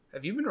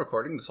Have you been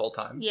recording this whole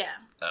time? Yeah.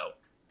 Oh.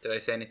 Did I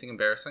say anything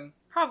embarrassing?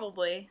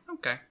 Probably.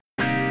 Okay.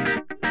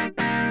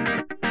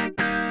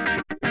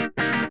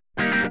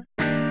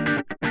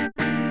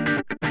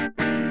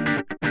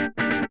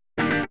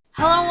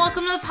 Hello and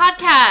welcome to the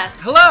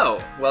podcast.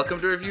 Hello! Welcome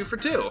to Review for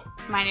Two.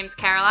 My name's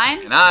Caroline.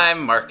 And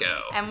I'm Marco.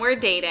 And we're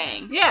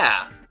dating.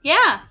 Yeah!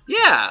 Yeah.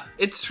 Yeah!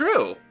 It's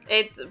true!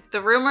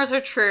 The rumors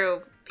are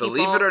true.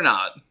 Believe it or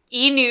not.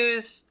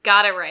 E-News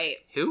got it right.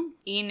 Who?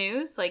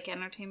 E-News, like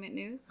entertainment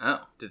news. Oh.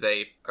 Did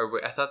they...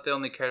 I thought they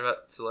only cared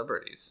about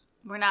celebrities.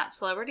 We're not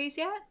celebrities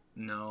yet?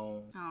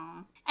 No.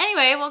 Oh.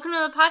 Anyway, welcome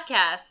to the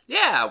podcast.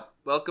 Yeah!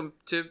 Welcome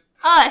to...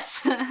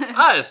 Us.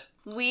 us!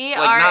 We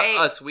like, are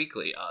not Us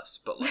Weekly, us,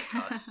 but like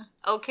us.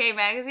 Okay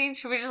Magazine?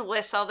 Should we just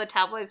list all the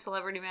tabloid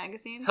celebrity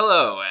magazines?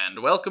 Hello, and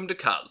welcome to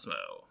Cosmo.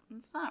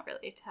 It's not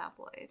really a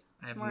tabloid.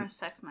 It's more a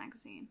sex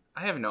magazine.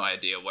 I have no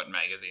idea what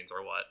magazines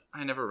are what.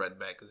 I never read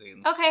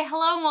magazines. Okay,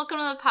 hello and welcome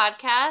to the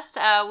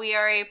podcast. We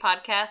are a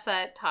podcast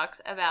that talks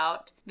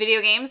about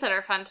video games that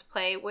are fun to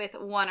play with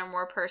one or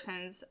more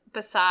persons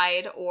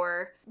beside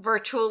or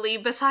virtually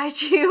beside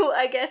you,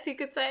 I guess you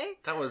could say.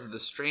 That was the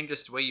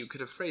strangest way you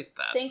could have phrased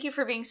that. Thank you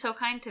for being so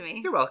kind to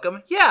me. You're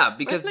welcome. Yeah,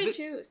 because... Where's my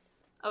juice?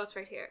 Oh, it's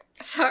right here.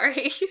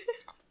 Sorry.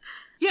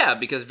 Yeah,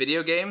 because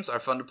video games are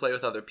fun to play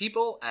with other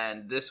people,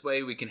 and this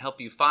way we can help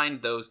you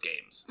find those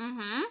games.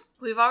 Mm-hmm.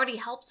 We've already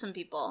helped some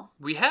people.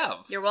 We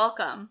have. You're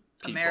welcome,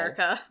 people.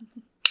 America.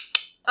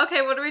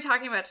 Okay, what are we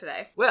talking about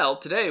today? Well,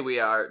 today we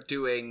are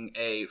doing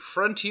a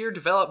Frontier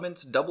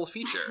Developments double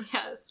feature.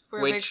 Yes, we're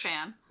a big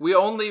fan. We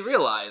only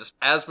realized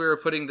as we were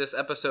putting this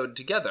episode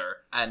together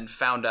and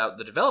found out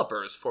the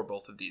developers for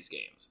both of these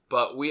games.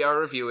 But we are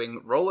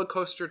reviewing Roller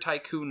Coaster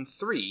Tycoon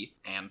 3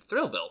 and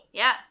Thrillville.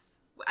 Yes.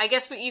 I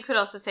guess you could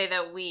also say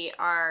that we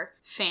are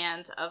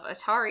fans of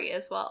Atari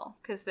as well,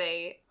 because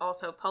they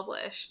also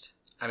published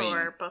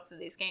for both of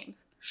these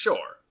games.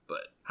 Sure,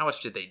 but how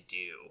much did they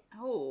do?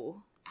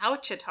 Oh,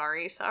 ouch,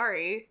 Atari.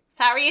 Sorry.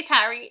 Sorry,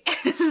 Atari.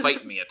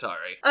 Fight me,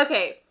 Atari.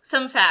 Okay,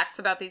 some facts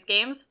about these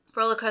games.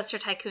 Roller Coaster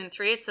Tycoon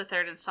 3, it's the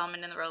third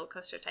installment in the Roller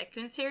Coaster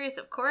Tycoon series,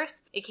 of course.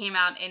 It came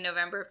out in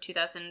November of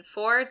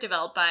 2004,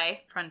 developed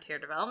by Frontier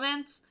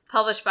Developments,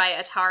 published by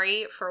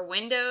Atari for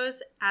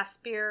Windows,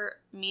 Aspire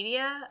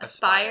Media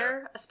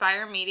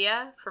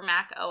for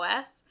Mac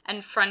OS,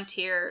 and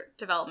Frontier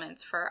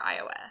Developments for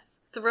iOS.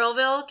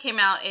 Thrillville came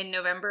out in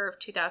November of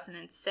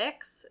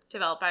 2006,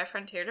 developed by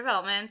Frontier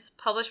Developments,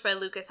 published by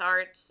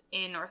LucasArts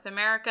in North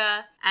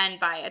America, and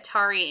by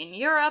Atari in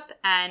Europe,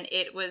 and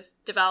it was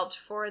developed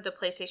for the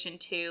PlayStation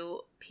 2,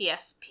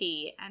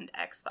 PSP, and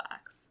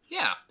Xbox.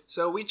 Yeah,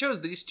 so we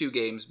chose these two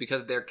games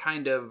because they're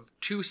kind of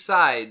two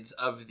sides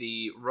of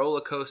the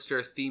roller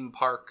coaster theme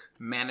park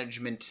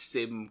management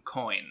sim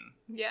coin.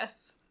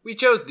 Yes. We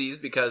chose these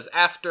because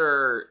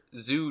after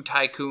Zoo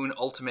Tycoon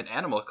Ultimate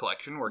Animal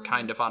Collection, we're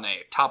kind of on a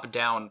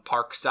top-down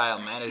park-style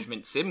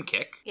management sim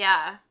kick.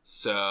 Yeah.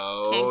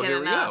 So Can't get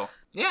here enough.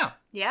 we go. Yeah.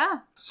 Yeah.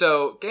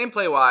 So,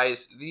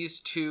 gameplay-wise, these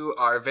two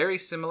are very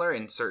similar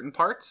in certain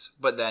parts,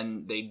 but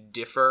then they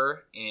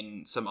differ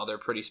in some other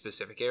pretty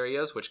specific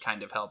areas, which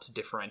kind of helps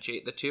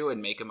differentiate the two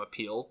and make them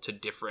appeal to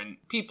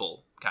different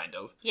people, kind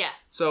of. Yes.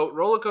 So,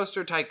 Roller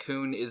Coaster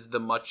Tycoon is the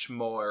much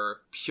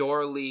more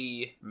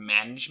purely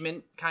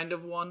management kind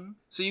of one.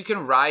 So you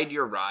can ride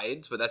your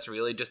rides, but that's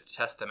really just to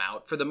test them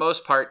out. For the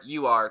most part,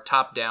 you are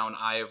top-down,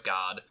 eye of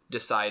God,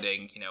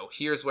 deciding,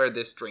 here's where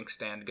this drink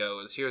stand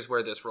goes, here's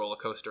where this roller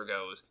coaster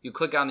goes. You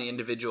click on the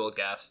individual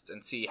guests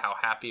and see how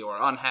happy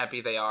or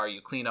unhappy they are.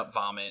 You clean up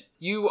vomit.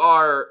 You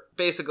are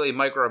basically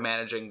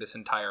micromanaging this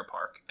entire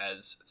park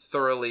as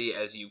thoroughly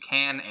as you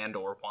can and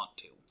or want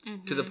to.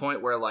 Mm-hmm. To the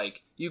point where,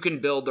 you can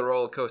build the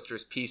roller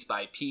coasters piece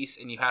by piece,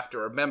 and you have to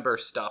remember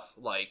stuff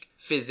like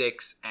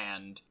physics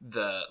and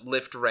the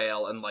lift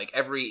rail and,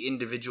 every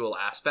individual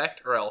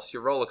aspect, or else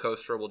your roller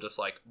coaster will just,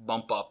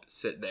 bump up,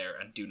 sit there,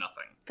 and do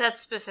nothing. That's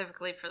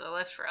specifically for the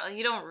lift rail.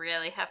 You don't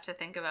really have to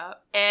think about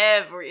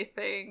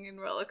everything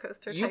in Roller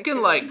Coaster Tycoon. You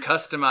can,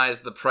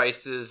 customize the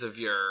prices of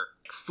your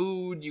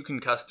food. You can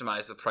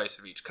customize the price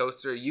of each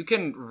coaster. You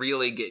can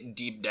really get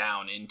deep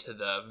down into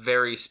the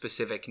very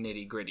specific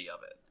nitty-gritty of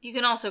it. You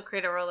can also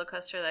create a roller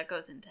coaster that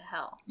goes into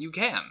hell. You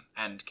can,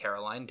 and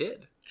Caroline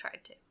did.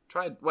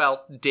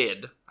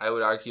 Did. I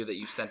would argue that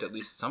you sent at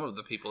least some of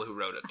the people who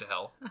wrote it to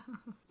hell.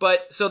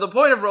 But, so the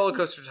point of Roller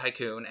Coaster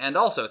Tycoon, and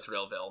also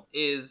Thrillville,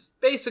 is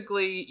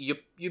basically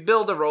you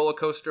build a roller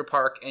coaster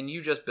park and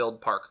you just build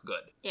park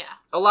good. Yeah.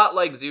 A lot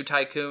like Zoo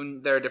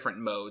Tycoon, there are different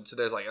modes. So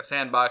there's a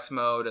sandbox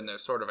mode, and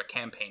there's sort of a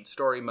campaign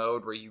story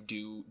mode where you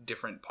do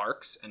different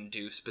parks and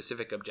do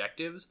specific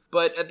objectives.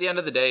 But at the end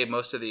of the day,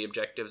 most of the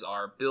objectives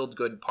are build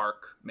good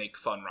park, make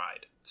fun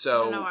ride.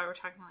 So, I don't know why we're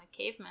talking like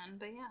cavemen,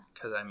 but yeah.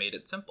 Because I made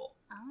it simple.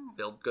 Oh.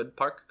 Build good,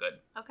 park good.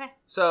 Okay.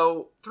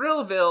 So,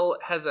 Thrillville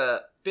has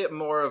a bit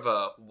more of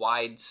a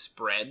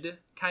widespread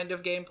kind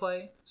of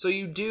gameplay. So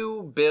you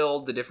do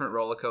build the different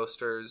roller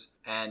coasters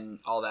and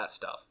all that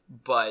stuff,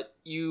 but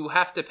you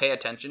have to pay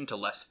attention to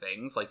less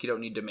things. Like, you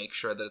don't need to make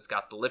sure that it's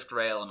got the lift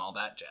rail and all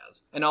that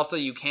jazz. And also,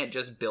 you can't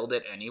just build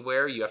it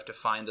anywhere. You have to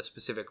find the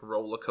specific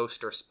roller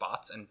coaster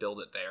spots and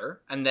build it there.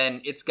 And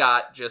then it's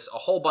got just a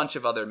whole bunch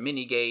of other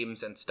mini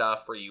games and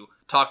stuff where you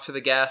talk to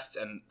the guests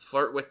and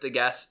flirt with the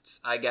guests,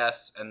 I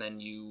guess, and then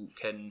you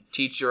can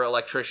teach your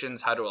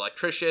electricians how to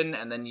electrician,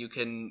 and then you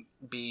can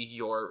be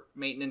your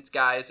maintenance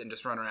guys and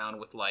just run around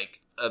with like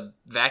a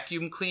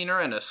vacuum cleaner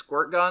and a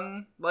squirt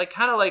gun, like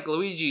kind of like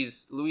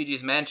Luigi's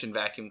Mansion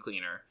vacuum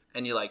cleaner.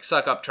 And you like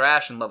suck up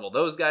trash and level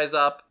those guys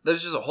up.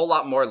 There's just a whole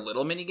lot more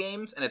little mini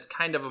games, and it's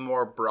kind of a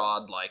more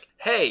broad like,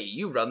 hey,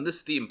 you run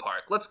this theme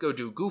park, let's go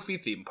do goofy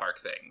theme park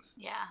things.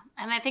 Yeah,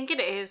 and I think it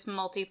is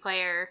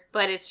multiplayer,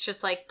 but it's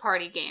just like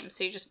party games,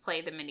 so you just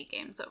play the mini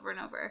games over and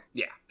over.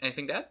 Yeah.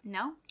 Anything to add?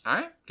 No. All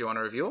right. Do you want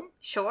to review them?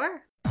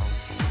 Sure.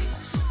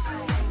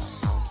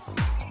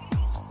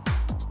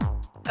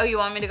 Oh, you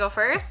want me to go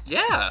first?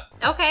 Yeah.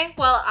 Okay,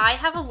 well, I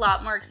have a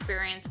lot more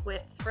experience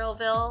with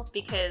Thrillville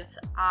because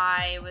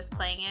I was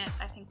playing it,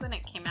 I think, when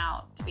it came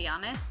out, to be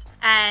honest.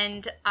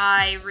 And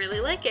I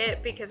really like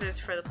it because it was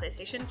for the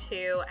PlayStation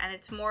 2, and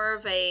it's more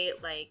of a,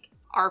 like,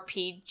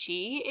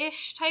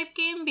 RPG-ish type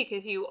game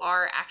because you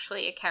are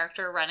actually a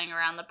character running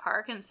around the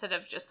park instead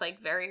of just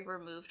like very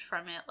removed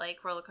from it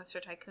like Roller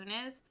Coaster Tycoon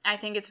is. I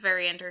think it's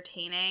very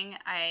entertaining.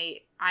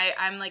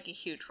 I'm like a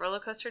huge roller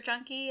coaster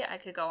junkie. I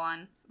could go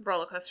on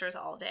roller coasters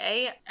all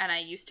day, and I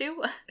used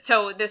to.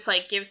 So this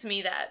like gives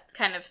me that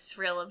kind of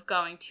thrill of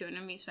going to an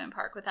amusement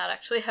park without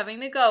actually having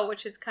to go,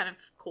 which is kind of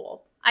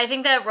cool. I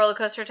think that Roller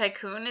Coaster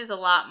Tycoon is a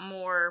lot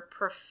more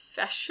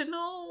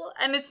professional,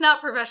 and it's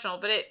not professional,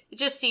 but it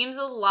just seems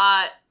a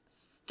lot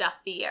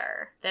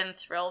stuffier than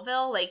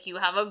Thrillville. Like, you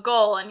have a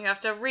goal and you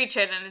have to reach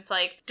it, and it's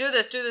like, do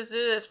this, do this,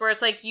 do this, where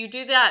it's like, you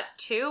do that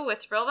too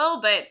with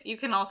Thrillville, but you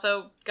can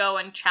also go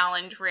and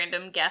challenge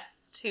random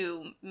guests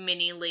to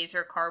mini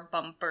laser car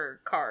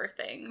bumper car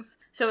things.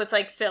 So it's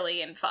like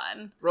silly and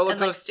fun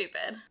like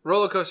stupid.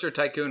 Roller Coaster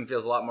Tycoon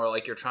feels a lot more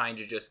like you're trying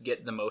to just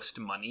get the most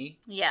money.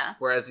 Yeah.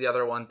 Whereas the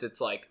other ones,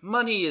 it's like,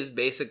 money is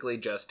basically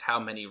just how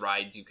many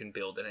rides you can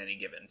build at any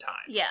given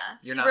time. Yeah.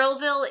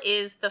 Thrillville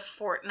is the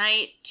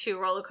Fortnite to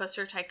Roller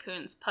Coaster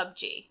Tycoon's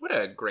PUBG. What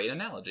a great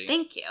analogy.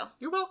 Thank you.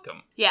 You're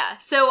welcome. Yeah,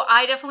 so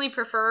I definitely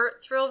prefer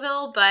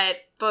Thrillville, but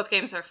both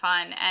games are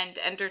fun and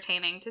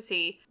entertaining to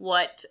see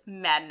what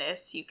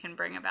madness you can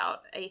bring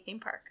about a theme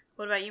park.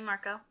 What about you,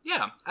 Marco?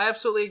 Yeah, I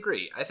absolutely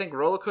agree. I think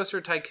Roller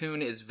Coaster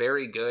Tycoon is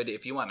very good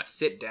if you want to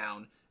sit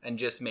down and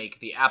just make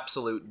the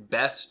absolute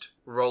best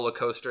roller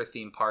coaster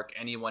theme park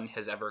anyone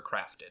has ever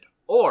crafted.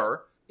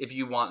 Or if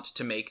you want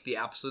to make the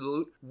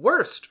absolute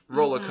worst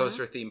roller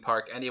coaster theme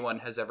park anyone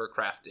has ever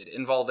crafted,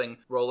 involving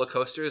roller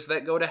coasters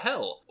that go to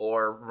hell,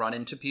 or run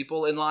into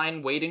people in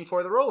line waiting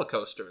for the roller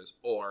coasters,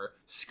 or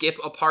skip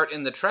a part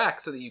in the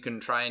track so that you can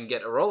try and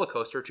get a roller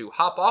coaster to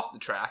hop off the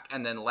track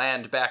and then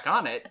land back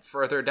on it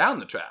further down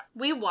the track.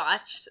 We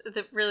watched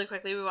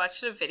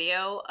a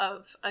video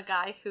of a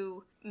guy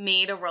who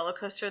made a roller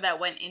coaster that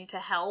went into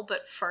hell,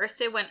 but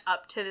first it went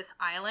up to this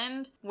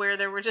island where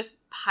there were just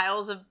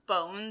piles of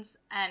bones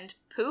and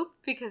poop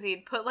because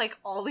he'd put like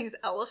all these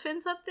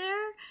elephants up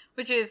there,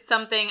 which is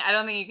something I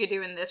don't think you could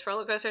do in this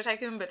Roller Coaster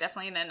Tycoon, but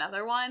definitely in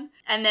another one.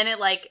 And then it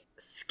like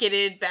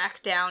skidded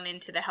back down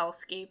into the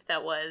hellscape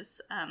that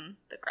was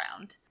the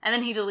ground. And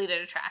then he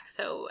deleted a track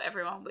so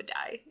everyone would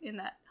die in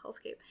that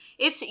hellscape.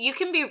 You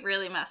can be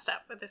really messed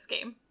up with this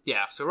game.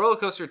 Yeah, so Roller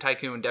Coaster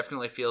Tycoon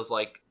definitely feels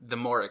like the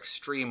more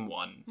extreme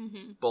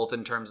one, both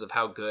in terms of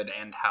how good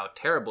and how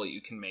terrible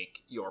you can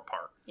make your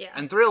park. Yeah.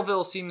 And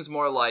Thrillville seems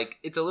more like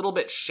it's a little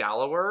bit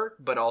shallower,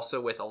 but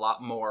also with a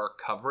lot more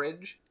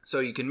coverage. So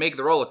you can make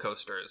the roller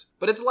coasters,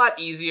 but it's a lot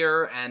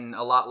easier and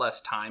a lot less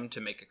time to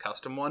make a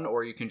custom one,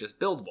 or you can just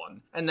build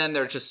one. And then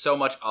there's just so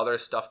much other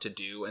stuff to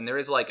do, and there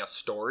is like a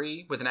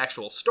story with an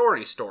actual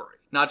story.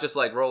 Not just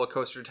like Roller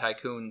Coaster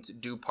Tycoon's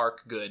do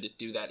park good,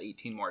 do that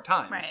 18 more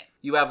times. Right.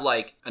 You have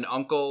like an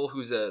uncle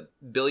who's a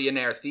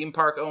billionaire theme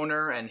park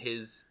owner, and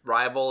his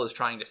rival is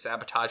trying to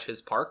sabotage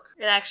his park.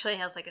 It actually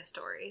has like a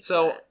story.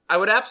 So I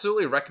would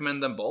absolutely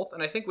recommend them both,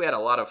 and I think we had a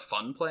lot of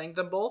fun playing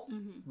them both,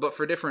 but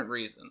for different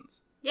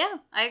reasons. Yeah,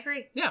 I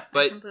agree. Yeah,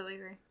 but I completely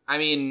agree. I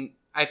mean,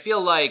 I feel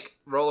like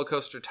Roller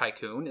Coaster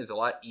Tycoon is a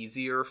lot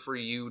easier for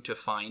you to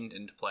find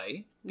and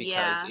play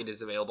because it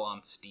is available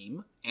on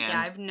Steam. And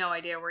I have no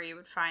idea where you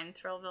would find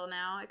Thrillville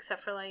now,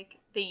 except for like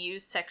the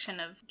used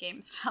section of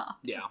GameStop.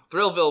 Yeah,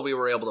 Thrillville we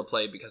were able to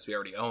play because we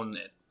already own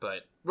it,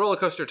 but Roller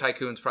Coaster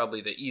Tycoon's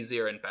probably the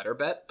easier and better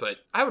bet, but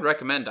I would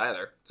recommend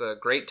either. It's a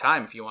great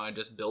time if you want to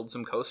just build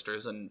some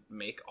coasters and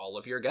make all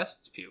of your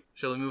guests puke.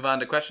 Shall we move on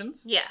to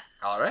questions?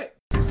 Yes. All right.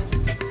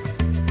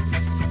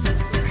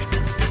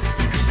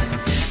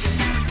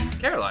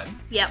 Caroline.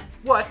 Yep.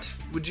 What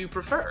would you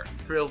prefer,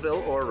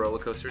 Thrillville or Roller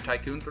Coaster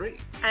Tycoon 3?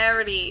 I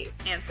already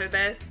answered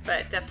this,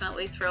 but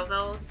definitely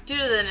Thrillville.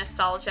 Due to the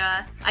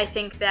nostalgia, I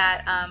think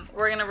that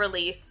we're going to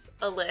release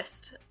a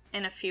list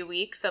in a few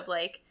weeks of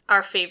like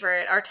our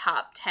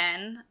top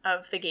 10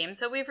 of the games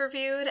that we've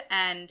reviewed.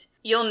 And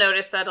you'll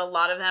notice that a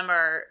lot of them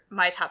are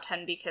my top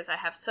 10 because I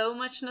have so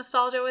much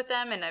nostalgia with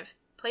them and I've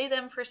played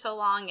them for so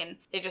long and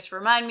they just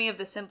remind me of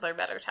the simpler,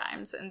 better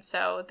times. And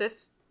so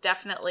this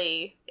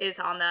definitely is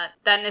on that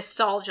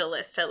nostalgia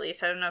list, at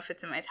least. I don't know if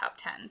it's in my top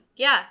 10.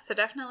 Yeah, so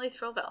definitely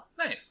Thrillville.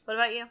 Nice. What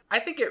about you? I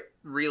think it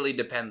really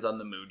depends on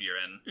the mood you're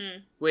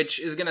in, which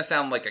is going to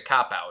sound like a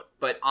cop-out.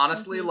 But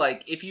honestly,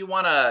 like, if you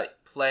want to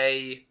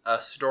play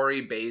a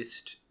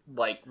story-based,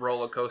 like,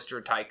 Roller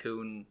Coaster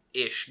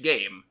Tycoon-ish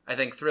game, I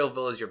think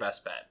Thrillville is your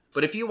best bet.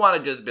 But if you want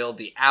to just build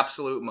the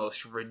absolute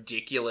most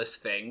ridiculous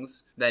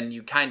things, then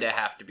you kind of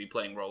have to be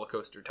playing Roller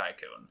Coaster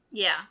Tycoon.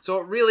 Yeah. So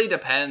it really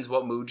depends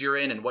what mood you're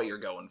in and what you're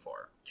going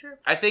for. True.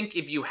 I think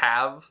if you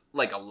have,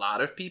 like, a lot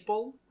of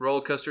people,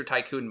 Roller Coaster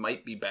Tycoon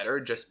might be better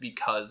just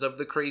because of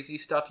the crazy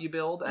stuff you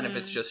build. And if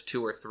it's just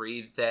 2 or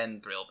 3, then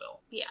Thrillville.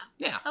 Yeah.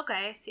 Yeah.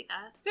 Okay, I see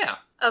that. Yeah.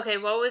 Okay,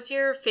 what was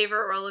your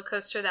favorite roller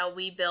coaster that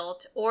we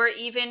built, or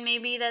even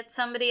maybe that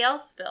somebody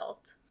else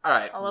built? All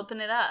right. I'll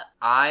open it up.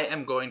 I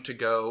am going to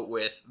go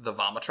with the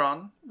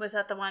Vomitron. Was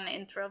that the one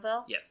in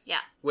Thrillville? Yes. Yeah.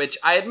 Which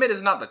I admit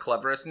is not the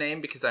cleverest name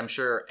because I'm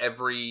sure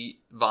every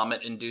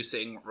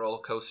vomit-inducing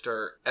roller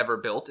coaster ever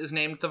built is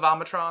named the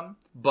Vomitron.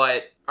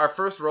 But our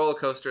first roller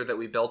coaster that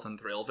we built in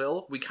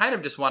Thrillville, we kind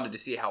of just wanted to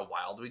see how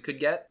wild we could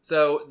get.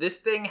 So this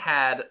thing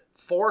had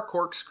 4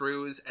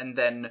 corkscrews and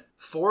then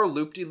 4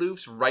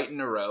 loop-de-loops right in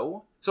a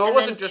row. So it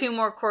wasn't just 2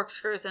 more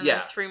corkscrews and then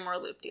 3 more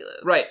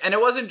loop-de-loops. Right, and it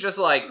wasn't just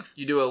like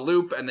you do a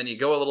loop and then you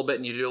go a little bit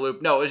and you do a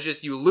loop. No, it was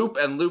just you loop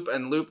and loop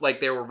and loop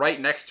like they were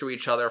right next to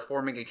each other,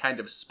 forming a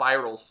kind of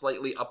spiral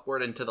slightly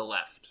upward and to the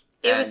left.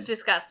 It was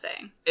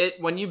disgusting.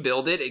 When you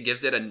build it, it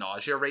gives it a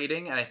nausea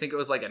rating, and I think it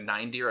was like a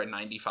 90 or a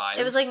 95.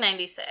 It was like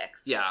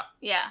 96. Yeah.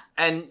 Yeah.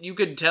 And you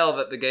could tell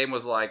that the game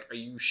was like, are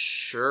you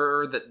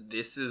sure that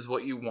this is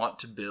what you want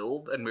to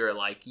build? And we were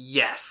like,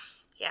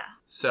 yes. Yeah.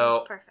 So it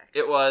was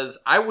perfect.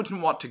 I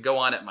wouldn't want to go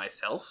on it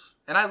myself.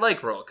 And I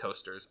like roller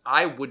coasters.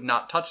 I would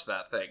not touch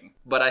that thing.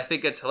 But I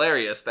think it's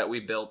hilarious that we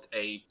built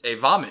a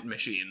vomit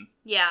machine.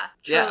 Yeah,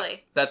 truly. Yeah,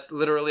 that's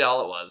literally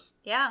all it was.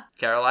 Yeah.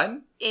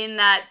 Caroline? In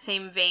that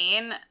same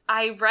vein,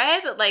 I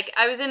read, like,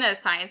 I was in a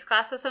science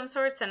class of some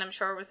sorts, and I'm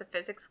sure it was a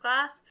physics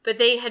class, but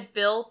they had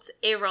built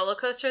a roller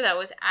coaster that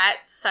was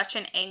at such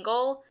an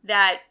angle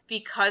that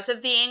because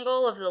of the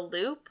angle of the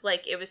loop,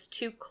 like, it was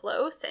too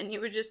close, and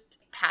you would just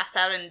pass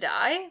out and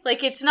die.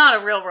 Like, it's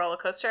not a real roller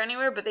coaster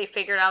anywhere, but they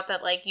figured out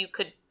that, like, you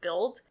could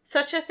build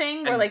such a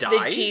thing where, like,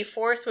 the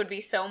G-force would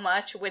be so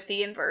much with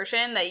the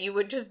inversion that you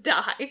would just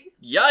die.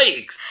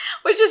 Yikes!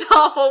 Which is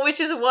awful, which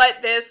is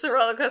what this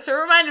roller coaster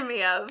reminded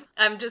me of.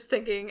 I'm just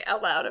thinking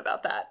out loud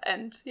about that.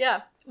 And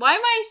yeah. Why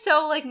am I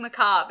so, like,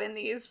 macabre in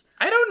these?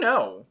 I don't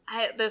know.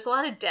 There's a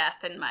lot of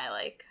death in my,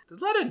 like,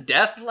 there's a lot of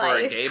death life.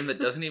 For a game that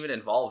doesn't even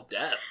involve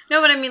death.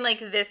 No, but I mean, like,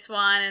 this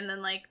one, and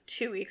then, like,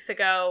 2 weeks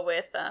ago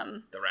with,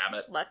 the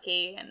rabbit.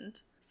 Lucky, and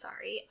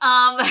sorry.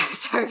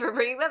 Sorry for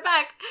bringing that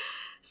back.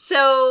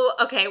 So,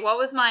 okay, what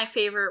was my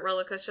favorite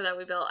roller coaster that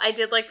we built? I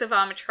did like the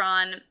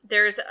Vomitron.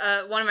 There's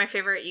one of my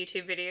favorite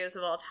YouTube videos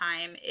of all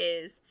time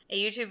is a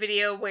YouTube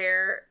video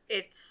where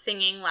it's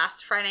singing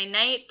Last Friday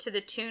Night to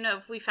the tune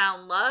of We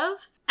Found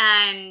Love.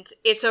 And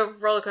it's a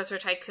roller coaster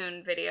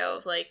tycoon video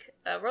of, like,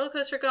 a roller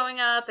coaster going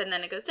up, and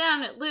then it goes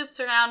down, it loops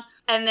around,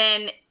 and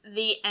then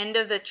the end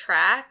of the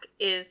track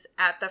is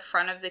at the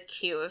front of the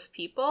queue of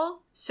people.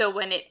 So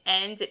when it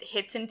ends, it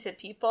hits into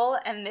people,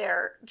 and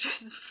they're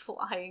just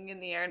flying in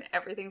the air, and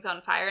everything's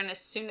on fire. And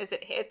as soon as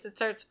it hits, it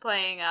starts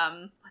playing,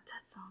 what's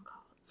that song called?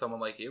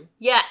 Someone Like You?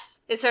 Yes.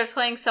 It starts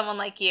playing Someone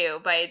Like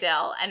You by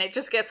Adele, and it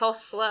just gets all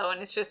slow,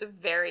 and it's just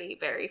very,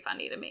 very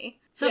funny to me.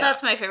 So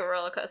that's my favorite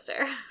roller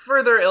coaster.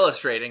 Further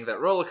illustrating that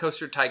Roller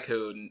Coaster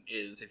Tycoon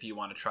is if you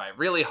want to try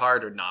really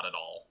hard or not at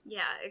all.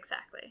 Yeah,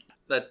 exactly.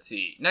 Let's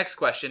see. Next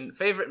question.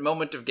 Favorite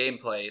moment of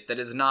gameplay that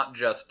is not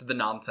just the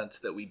nonsense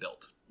that we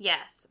built?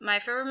 Yes. My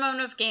favorite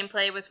moment of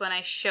gameplay was when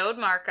I showed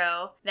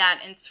Marco that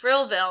in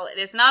Thrillville, it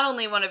is not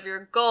only one of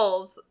your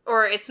goals,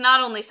 or it's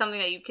not only something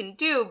that you can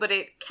do, but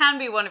it can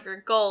be one of your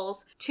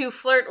goals to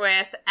flirt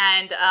with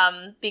and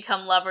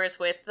become lovers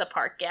with the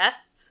park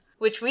guests.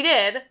 Which we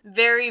did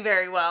very,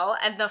 very well.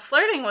 And the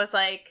flirting was,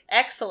 like,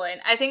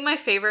 excellent. I think my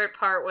favorite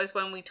part was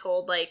when we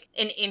told, like,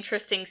 an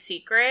interesting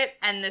secret.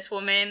 And this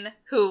woman,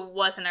 who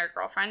wasn't our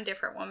girlfriend,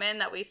 different woman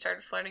that we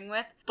started flirting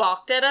with,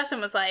 balked at us and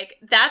was like,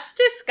 that's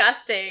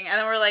disgusting. And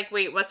then we're like,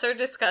 wait, what's our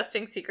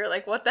disgusting secret?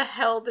 Like, what the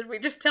hell did we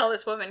just tell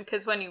this woman?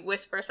 Because when you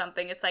whisper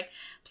something, it's like,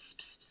 pss,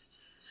 pss, pss,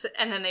 pss,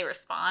 and then they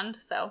respond.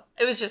 So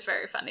it was just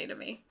very funny to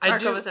me.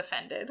 Marco was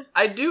offended.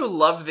 I do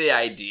love the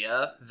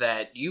idea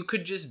that you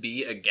could just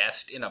be a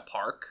guest in a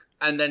park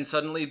and then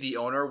suddenly the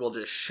owner will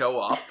just show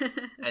up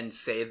and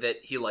say that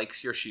he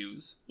likes your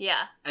shoes.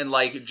 Yeah. And,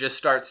 like, just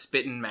start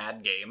spitting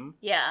mad game.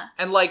 Yeah.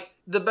 And, like,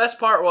 the best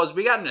part was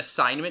we got an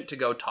assignment to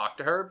go talk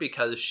to her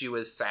because she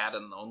was sad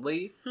and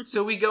lonely.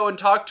 So we go and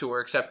talk to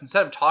her, except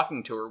instead of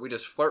talking to her, we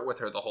just flirt with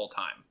her the whole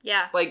time.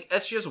 Yeah. Like,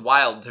 that's just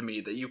wild to me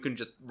that you can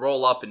just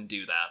roll up and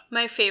do that.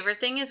 My favorite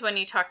thing is when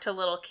you talk to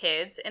little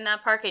kids in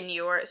that park and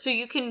so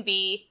you can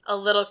be a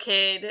little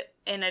kid,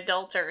 an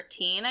adult, or a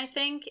teen, I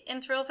think,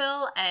 in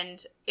Thrillville.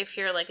 And if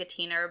you're like a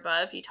teen or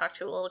above, you talk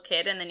to a little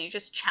kid and then you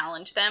just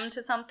challenge them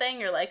to something.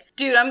 You're like,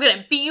 dude, I'm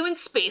gonna beat you in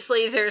space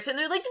lasers. And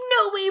they're like,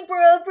 no way,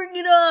 bro, bring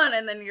it on.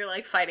 And then you're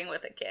like fighting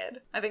with a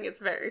kid. I think it's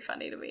very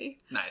funny to me.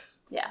 Nice.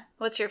 Yeah.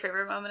 What's your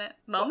favorite moment?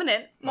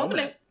 Moment.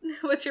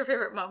 What's your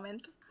favorite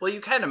moment? Well, you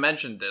kind of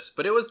mentioned this,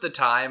 but it was the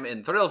time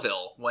in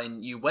Thrillville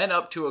when you went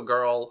up to a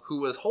girl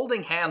who was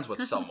holding hands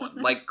with someone,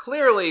 like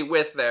clearly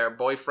with their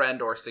boyfriend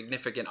or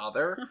significant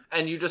other,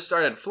 and you just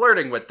started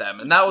flirting with them.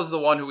 And that was the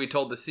one who we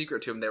told the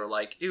secret to, and they were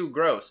like, ew,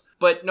 gross.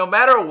 But no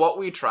matter what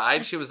we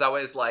tried, she was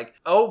always like,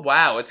 oh,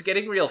 wow, it's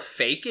getting real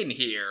fake in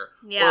here.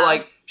 Yeah. Or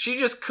like, she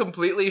just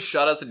completely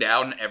shut us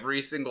down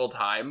every single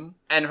time,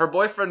 and her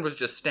boyfriend was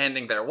just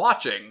standing there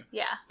watching.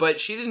 Yeah. But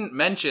she didn't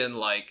mention,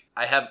 like,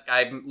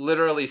 I'm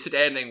literally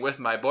standing with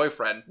my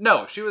boyfriend.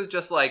 No, she was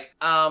just like,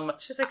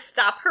 She's like,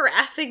 stop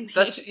harassing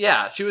me.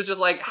 She was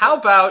just like, how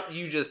about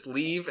you just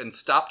leave and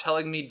stop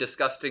telling me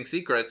disgusting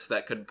secrets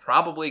that could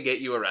probably get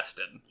you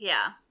arrested?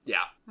 Yeah. Yeah.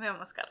 We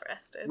almost got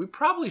arrested. We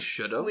probably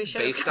should have. We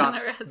should have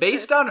gotten arrested.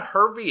 Based on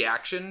her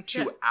reaction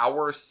to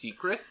our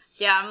secrets.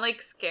 Yeah, I'm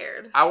like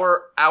scared.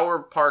 Our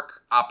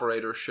park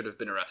operator should have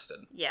been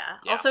arrested. Yeah.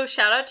 Also,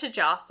 shout out to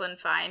Jocelyn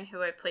Fine,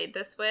 who I played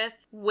this with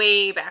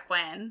way back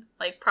when,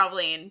 like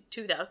probably in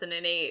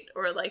 2008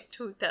 or like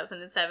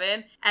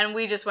 2007. And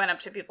we just went up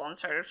to people and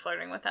started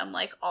flirting with them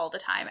like all the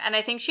time. And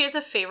I think she has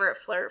a favorite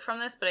flirt from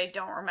this, but I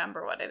don't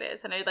remember what it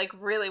is. And I like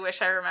really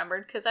wish I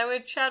remembered because I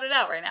would shout it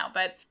out right now.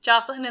 But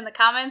Jocelyn, in the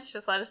comments,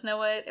 just let us know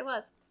what it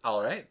was.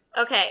 All right.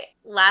 Okay,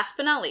 last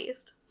but not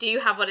least, do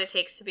you have what it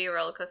takes to be a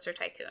roller coaster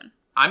tycoon?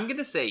 I'm going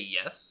to say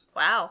yes.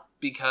 Wow.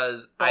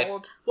 Because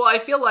Bold. I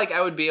feel like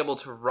I would be able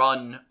to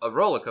run a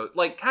roller coaster,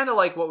 like kind of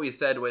like what we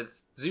said with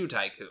Zoo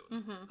Tycoon.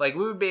 Mm-hmm. Like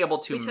we would be able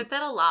to. We took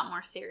that a lot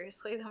more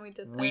seriously than we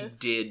did this. We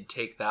did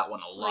take that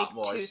one a lot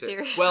more too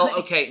seriously. Well,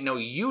 okay, no,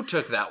 you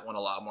took that one a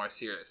lot more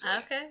seriously.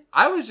 Okay.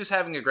 I was just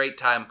having a great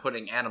time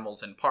putting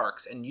animals in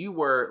parks, and you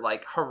were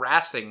like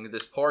harassing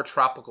this poor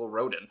tropical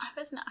rodent. I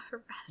was not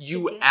harassing.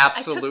 You it.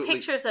 absolutely. I took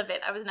pictures of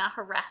it. I was not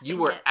harassing. You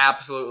were it.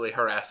 absolutely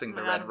harassing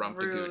the Oh my red God, rumped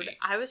rude. goody.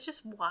 I was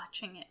just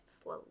watching it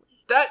slowly.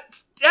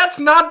 That's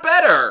not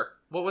better.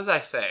 What was I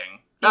saying?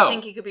 You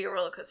think you could be a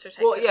roller coaster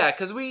tycoon? Well, yeah,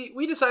 because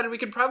we decided we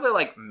could probably,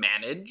 like,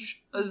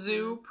 manage a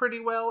zoo pretty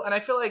well, and I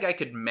feel like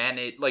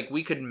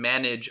we could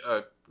manage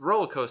a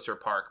roller coaster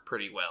park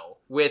pretty well,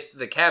 with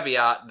the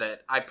caveat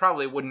that I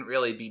probably wouldn't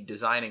really be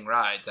designing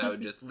rides. I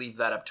would just leave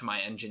that up to my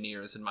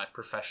engineers and my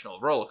professional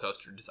roller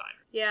coaster designer.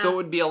 Yeah. So it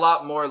would be a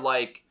lot more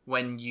like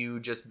when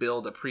you just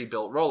build a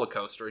pre-built roller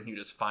coaster and you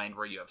just find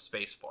where you have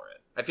space for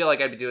it. I feel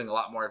like I'd be doing a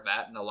lot more of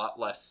that and a lot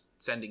less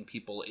sending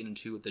people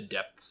into the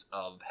depths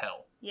of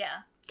hell.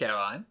 Yeah.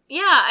 Caroline?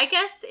 Yeah, I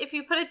guess if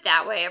you put it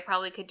that way, I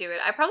probably could do it.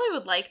 I probably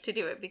would like to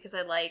do it because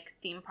I like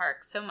theme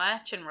parks so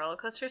much and roller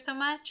coasters so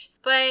much.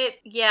 But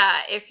yeah,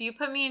 if you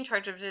put me in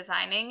charge of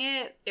designing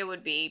it, it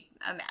would be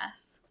a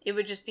mess. It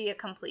would just be a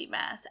complete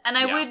mess. And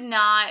I would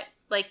not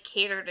like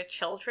cater to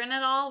children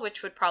at all,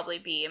 which would probably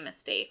be a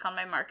mistake on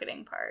my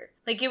marketing part.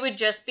 Like it would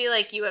just be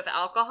like you have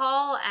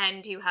alcohol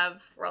and you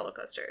have roller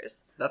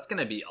coasters. That's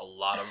gonna be a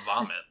lot of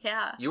vomit.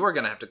 Yeah. You are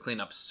gonna have to clean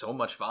up so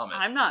much vomit.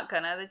 I'm not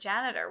gonna. The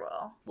janitor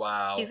will.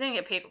 Wow. He's gonna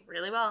get paid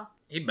really well.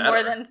 He better.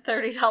 More than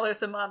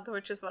 $30 a month,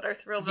 which is what our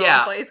Thrillville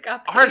employees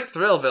got paid. Our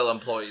Thrillville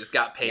employees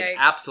got paid, Yikes.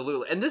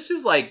 absolutely. And this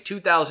is like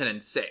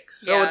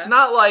 2006. So Yeah. it's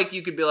not like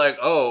you could be like,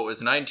 oh, it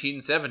was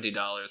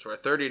 $1970, where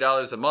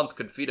 $30 a month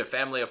could feed a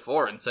family of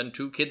 4 and send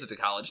 2 kids to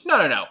college.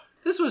 No.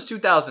 This was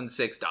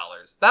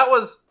 $2006. That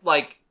was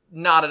like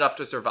not enough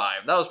to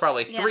survive. That was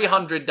probably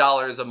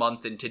 $300 a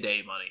month in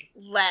today money.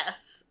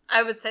 Less.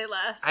 I would say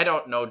less. I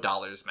don't know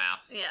dollars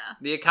math. Yeah.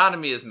 The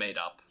economy is made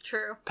up.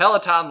 True.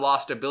 Peloton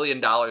lost $1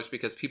 billion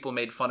because people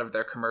made fun of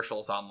their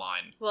commercials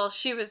online. Well,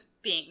 she was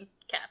being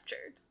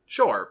captured.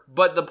 Sure,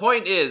 but the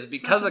point is,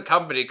 because a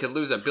company could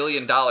lose $1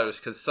 billion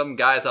because some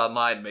guys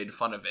online made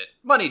fun of it,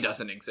 money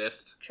doesn't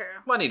exist. True.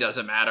 Money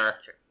doesn't matter.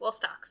 True. Well,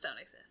 stocks don't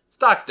exist.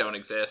 Stocks don't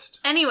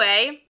exist.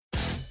 Anyway.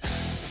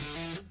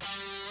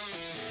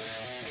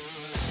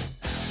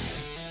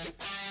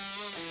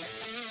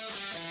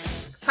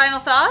 Final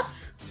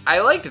thoughts? I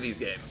liked these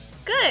games.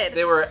 Good.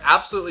 They were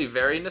absolutely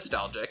very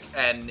nostalgic.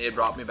 and it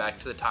brought me back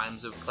to the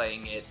times of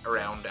playing it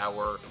around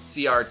our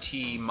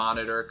CRT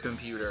monitor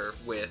computer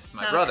with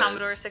my Not brothers. a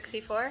Commodore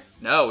 64?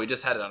 No, we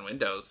just had it on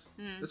Windows.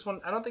 This one,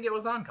 I don't think it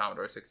was on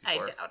Commodore 64. I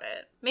doubt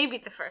it. Maybe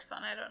the first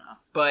one, I don't know.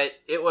 But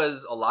it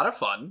was a lot of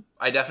fun.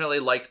 I definitely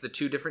liked the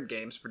two different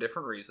games for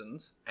different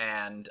reasons,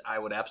 and I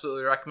would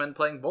absolutely recommend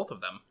playing both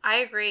of them. I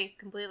agree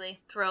completely.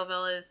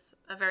 Thrillville is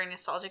a very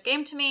nostalgic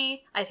game to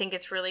me. I think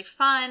it's really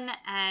fun,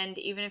 and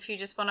even if you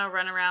just want to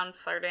run around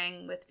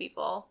flirting with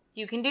people,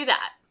 you can do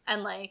that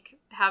and, like,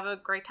 have a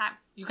great time.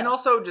 You can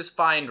also just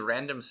find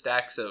random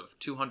stacks of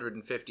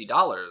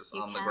 $250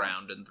 on the can.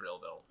 ground in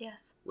Thrillville.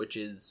 Yes. Which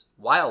is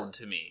wild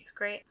to me. It's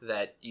great.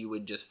 That you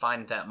would just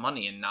find that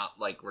money and not,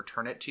 like,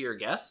 return it to your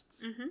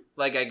guests. Mm-hmm.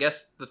 Like, I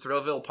guess the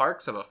Thrillville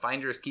parks have a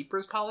finders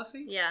keepers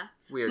policy? Yeah.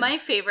 Weird. My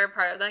favorite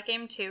part of that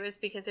game, too, is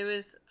because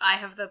I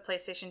have the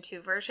PlayStation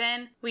 2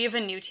 version. We have a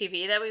new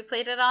TV that we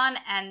played it on,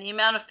 and the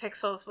amount of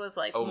pixels was,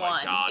 like, Oh my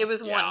one. God, It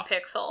was yeah. 1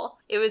 pixel.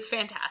 It was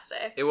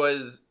fantastic. It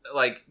was,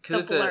 like,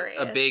 because it's a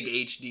blurriest. big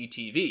HD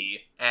TV,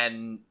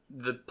 and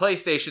the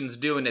PlayStation's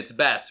doing its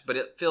best, but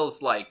it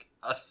feels like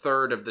a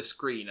third of the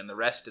screen and the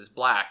rest is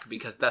black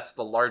because that's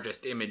the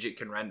largest image it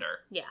can render.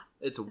 Yeah.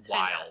 It's It's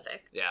wild.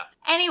 fantastic. Yeah.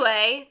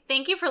 Anyway,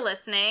 thank you for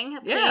listening.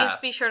 Please Yeah.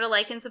 be sure to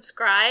like and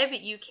subscribe.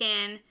 You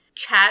can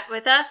chat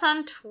with us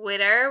on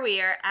Twitter.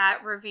 We are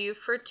at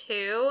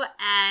Review4Two,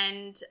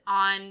 and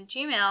on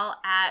Gmail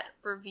at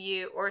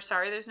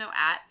there's no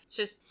at. It's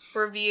just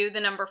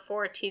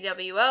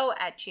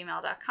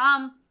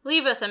review4two@gmail.com.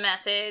 Leave us a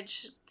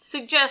message.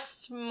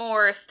 Suggest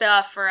more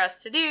stuff for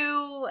us to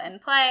do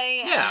and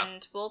play, Yeah.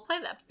 and we'll play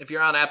them. If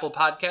you're on Apple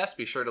Podcasts,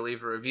 be sure to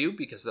leave a review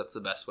because that's the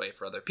best way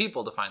for other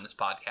people to find this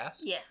podcast.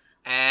 Yes.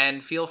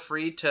 And feel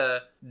free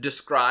to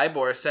describe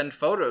or send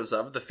photos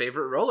of the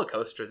favorite roller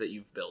coaster that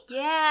you've built.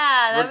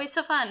 Yeah, that'd be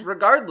so fun.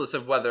 Regardless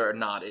of whether or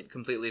not it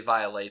completely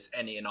violates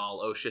any and all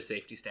OSHA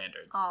safety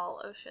standards.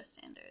 All OSHA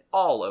standards.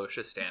 All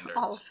OSHA standards.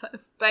 All of them.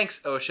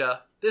 Thanks,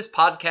 OSHA. This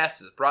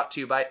podcast is brought to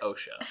you by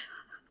OSHA.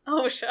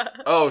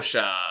 OSHA.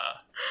 OSHA.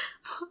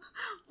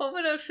 What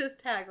would OSHA's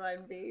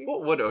tagline be?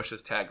 What would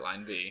OSHA's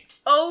tagline be?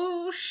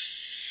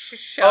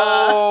 OSHA.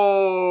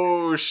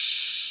 Oh,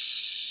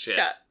 shit.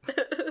 Shut.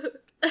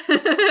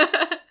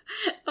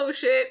 Oh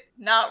shit.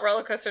 Not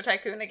Roller Coaster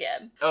Tycoon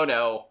again. Oh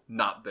no,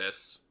 not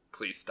this.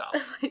 Please stop.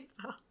 Please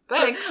stop.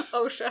 Thanks.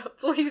 OSHA,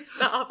 please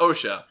stop.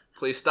 OSHA,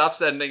 please stop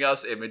sending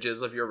us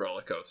images of your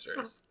roller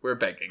coasters. We're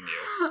begging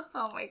you.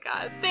 Oh my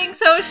god.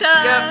 Thanks, OSHA.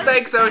 Yeah,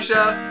 thanks,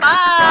 OSHA.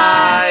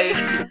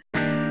 Bye.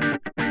 Bye.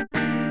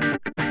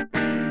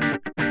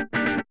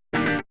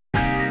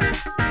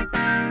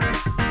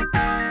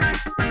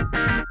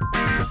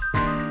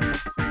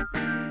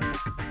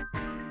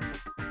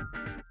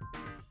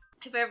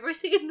 Have you ever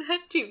seen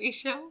that TV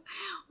show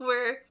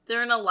where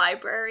they're in a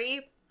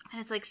library and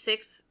it's like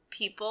 6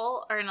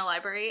 people are in a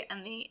library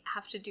and they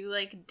have to do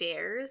like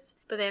dares,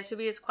 but they have to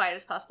be as quiet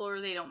as possible or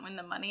they don't win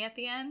the money at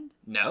the end?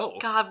 No.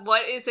 God,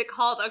 what is it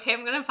called? Okay,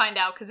 I'm gonna find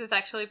out because it's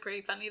actually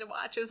pretty funny to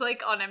watch. It was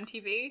like on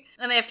MTV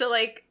and they have to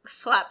like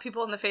slap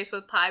people in the face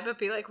with pie but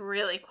be like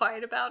really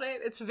quiet about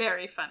it. It's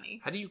very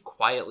funny. How do you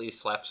quietly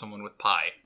slap someone with pie?